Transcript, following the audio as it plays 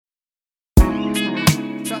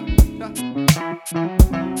How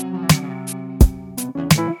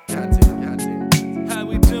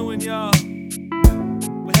we doing, y'all?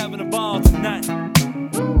 We're having a ball tonight.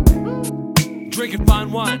 Drinking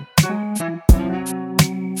fine wine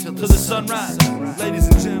till the sunrise. Ladies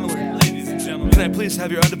and gentlemen, can I please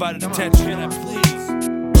have your undivided attention? Can I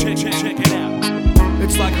please check it out?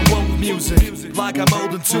 It's like I'm one with music, like I'm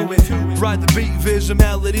molded to it. Ride the beat, vision,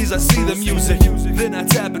 melodies, I see the music. Then I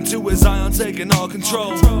tap into it, Zion taking all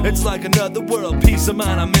control. It's like another world, peace of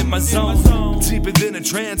mind, I'm in my zone. Deeper than a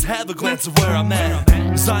trance, have a glance of where I'm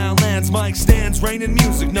at. Zion lands, mic stands, raining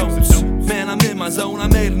music notes. Man, I'm in my zone, I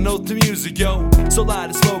made a note to music, yo. So light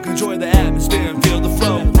a smoke, enjoy the atmosphere and feel the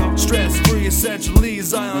flow. Stress free, essentially,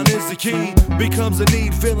 Zion is the key. Becomes a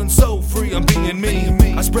need, feeling so free, I'm being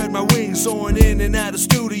me. I spread my wings, soaring in and out of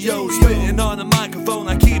studios. Spitting on the microphone,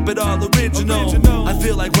 I keep it all original. I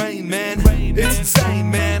feel like Rain Man, it's insane,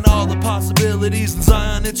 man. All the possibilities in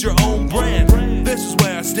Zion, it's your own brand. This is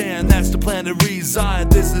where I stand, that's the plan to reside.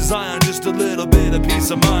 This is Zion, just a little bit of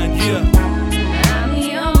peace of mind, yeah. I'm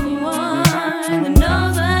the only one that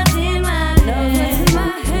knows what's in my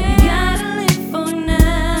head. You gotta live for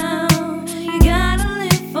now. You gotta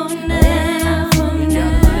live for now.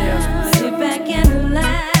 Sit back and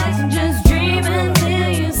relax and just dream until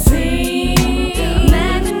you see.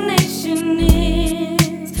 Imagination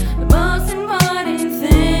is the most important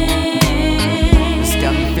thing. It's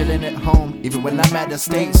got me feeling at home, even when I'm at the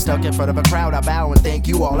stage. Stuck in front of a crowd, I bow and thank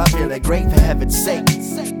you all. I feel like great, for heaven's sake.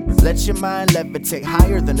 Let your mind levitate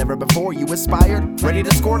higher than ever before. You inspired, ready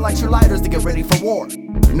to score like your lighters to get ready for war.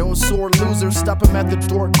 No sore losers, stop him at the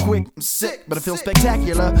door quick. I'm sick, but it feels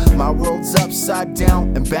spectacular. My world's upside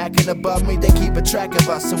down and back and above me. They keep a track of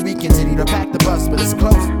us, so we continue to pack the bus. But it's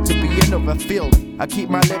close to being overfilled. I keep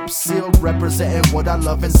my lips sealed, representing what I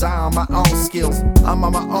love in Zion, my own skills. I'm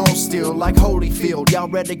on my own still, like Holyfield. Y'all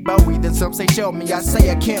ready Bowie, then some say show me. I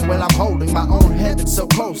say I can't while I'm holding my own heaven so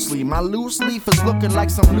closely. My loose leaf is looking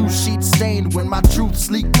like some loose sheet stained. When my truth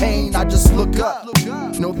sleep pain, I just look up.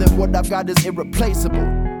 Know that what I've got is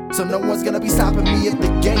irreplaceable. So no one's gonna be stopping me at the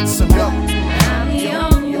gate, so no. I'm the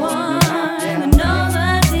only one that knows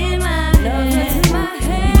what's in my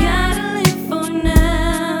head. You gotta live for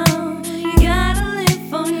now. You gotta live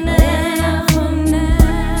for now.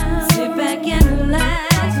 Sit back and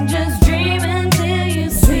relax and just dream until you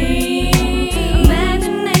see.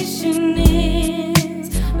 Imagination is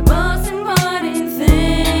the most important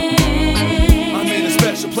thing. I'm in a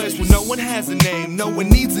special place where no one has a name, no one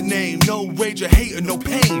needs a name, no rage or hate or no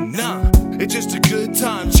pain, nah. It's just a good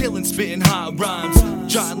time, chillin', spittin' hot rhymes,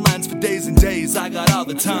 jotting lines for days and days, I got all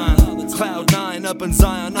the time. Cloud 9 up in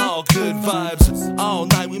Zion, all good vibes. All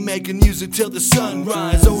night we making music till the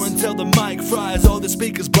sunrise, or until the mic fries, or the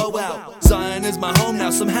speakers blow out. Zion is my home now,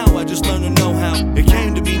 somehow I just learned to know how. It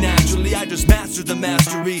came to be naturally, I just mastered the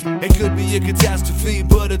mastery. It could be a catastrophe,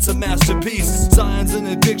 but it's a masterpiece. Zion's an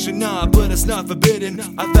addiction, nah, but it's not forbidden.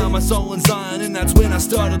 I found my soul in Zion, and that's when I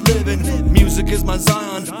started living. Music is my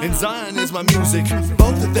Zion, and Zion is my music.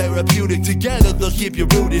 Both are therapeutic, together they'll keep you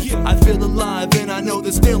rooted. I feel alive, and I know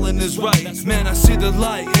this feeling is right. Man, I see the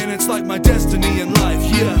light, and it's like my destiny in life,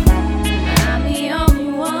 yeah. I'm the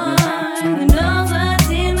only one that knows